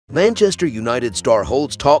Manchester United star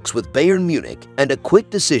holds talks with Bayern Munich, and a quick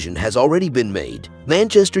decision has already been made.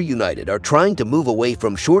 Manchester United are trying to move away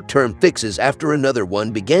from short-term fixes after another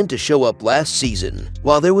one began to show up last season.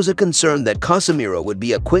 While there was a concern that CASEMIRO would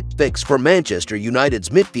be a quick fix for Manchester United's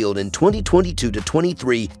midfield in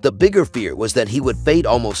 2022-23, the bigger fear was that he would fade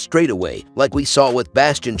almost straight away, like we saw with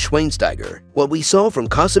Bastian Schweinsteiger. What we saw from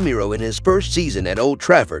CASEMIRO in his first season at Old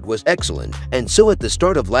Trafford was excellent, and so at the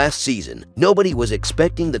start of last season, nobody was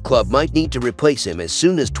expecting the club might need to replace him as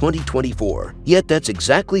soon as 2024. Yet that's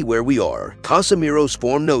exactly where we are. CASEMIRO's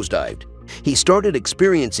form nosedived. He started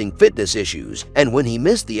experiencing fitness issues, and when he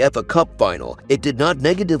missed the FA Cup final, it did not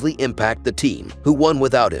negatively impact the team, who won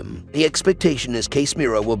without him. The expectation is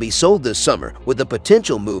CASEMIRO will be sold this summer, with a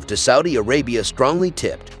potential move to Saudi Arabia strongly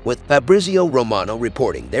tipped, with Fabrizio Romano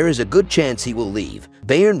reporting there is a good chance he will leave.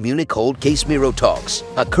 Bayern Munich hold CASEMIRO talks.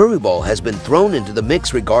 A curveball has been thrown into the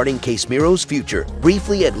mix regarding CASEMIRO's future,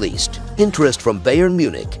 briefly at least. Interest from Bayern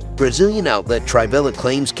Munich. Brazilian outlet Trivela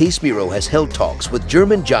claims CASEMIRO has held talks with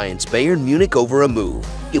German giants Bayern Munich over a move.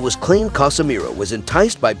 It was claimed CASEMIRO was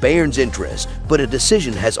enticed by Bayern's interest, but a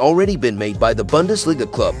decision has already been made by the Bundesliga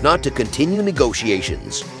club not to continue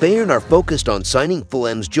negotiations. Bayern are focused on signing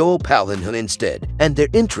Fulham's Joel Palhinha instead, and their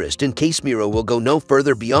interest in CASEMIRO will go no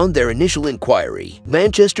further beyond their initial inquiry.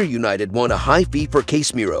 Manchester United want a high fee for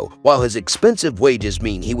CASEMIRO, while his expensive wages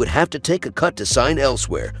mean he would have to take a cut to sign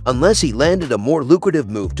elsewhere, unless he landed a more lucrative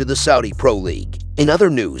move to the Saudi Pro League. In other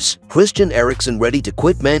news, Christian Eriksen ready to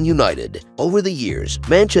quit Man United. Over the years,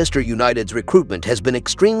 Manchester United's recruitment has been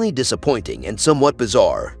extremely disappointing and somewhat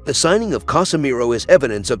bizarre. The signing of CASEMIRO is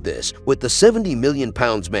evidence of this, with the £70 million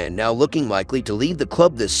man now looking likely to leave the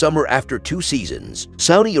club this summer after 2 seasons.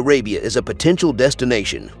 Saudi Arabia is a potential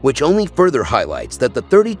destination, which only further highlights that the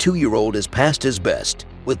 32-year-old is past his best.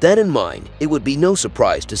 With that in mind, it would be no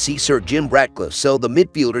surprise to see Sir Jim Ratcliffe sell the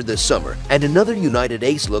midfielder this summer, and another United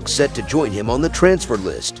ace looks set to join him on the transfer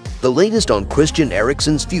list. The latest on Christian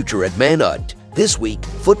Eriksen's future at Man United. This week,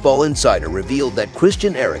 Football Insider revealed that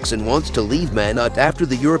Christian Eriksen wants to leave Man United after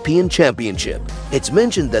the European Championship. It's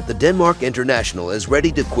mentioned that the Denmark international is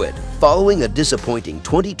ready to quit, following a disappointing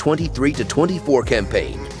 2023-24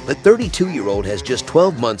 campaign. The 32-year-old has just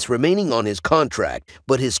 12 months remaining on his contract,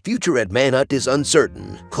 but his future at Man United is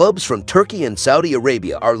uncertain. Clubs from Turkey and Saudi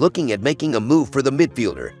Arabia are looking at making a move for the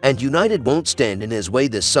midfielder, and United won't stand in his way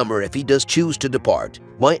this summer if he does choose to depart.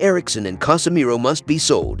 Why Eriksen and CASEMIRO must be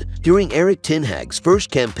sold. During Erik ten Hag's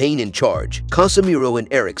first campaign in charge, CASEMIRO and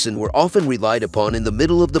Eriksen were often relied upon in the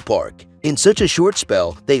middle of the park. In such a short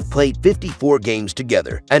spell, they've played 54 games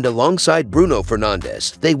together, and alongside Bruno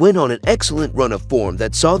Fernandes, they went on an excellent run of form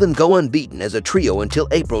that saw them go unbeaten as a trio until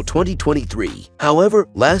April 2023. However,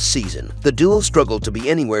 last season, the duo struggled to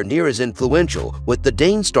be anywhere near as influential, with the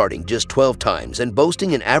Danes starting just 12 times and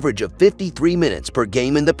boasting an average of 53 minutes per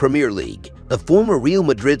game in the Premier League. The former Real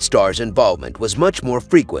Madrid star's involvement was much more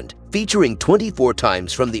frequent, featuring 24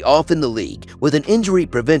 times from the off in the league, with an injury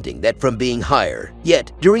preventing that from being higher.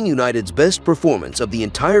 Yet, during United's best performance of the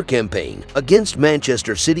entire campaign, against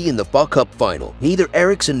Manchester City in the FA Cup final, neither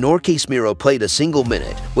Eriksen nor CASEMIRO played a single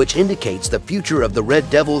minute, which indicates the future of the Red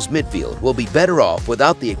Devils midfield will be better off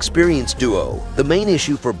without the experienced duo. The main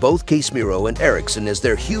issue for both CASEMIRO and Eriksen is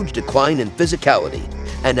their huge decline in physicality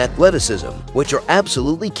and athleticism, which are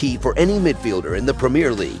absolutely key for any midfielder in the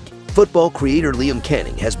Premier League. Football creator Liam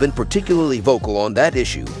Canning has been particularly vocal on that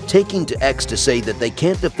issue, taking to X to say that they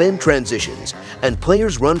can't defend transitions and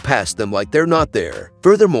players run past them like they're not there.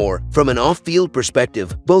 Furthermore, from an off-field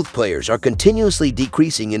perspective, both players are continuously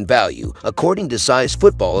decreasing in value, according to Size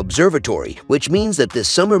Football Observatory, which means that this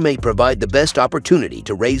summer may provide the best opportunity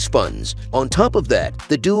to raise funds. On top of that,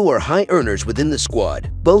 the duo are high earners within the squad,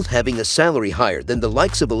 both having a salary higher than the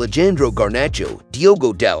likes of Alejandro Garnacho,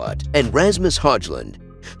 Diogo Dalot, and Rasmus Højlund,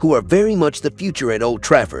 who are very much the future at Old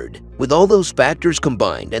Trafford. With all those factors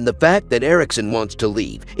combined and the fact that Eriksen wants to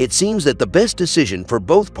leave, it seems that the best decision for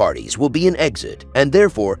both parties will be an exit, and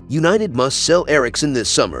therefore, United must sell Eriksen this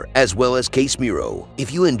summer as well as CASEMIRO.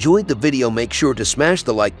 If you enjoyed the video, make sure to smash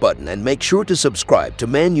the like button and make sure to subscribe to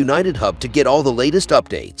Man United Hub to get all the latest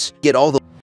updates.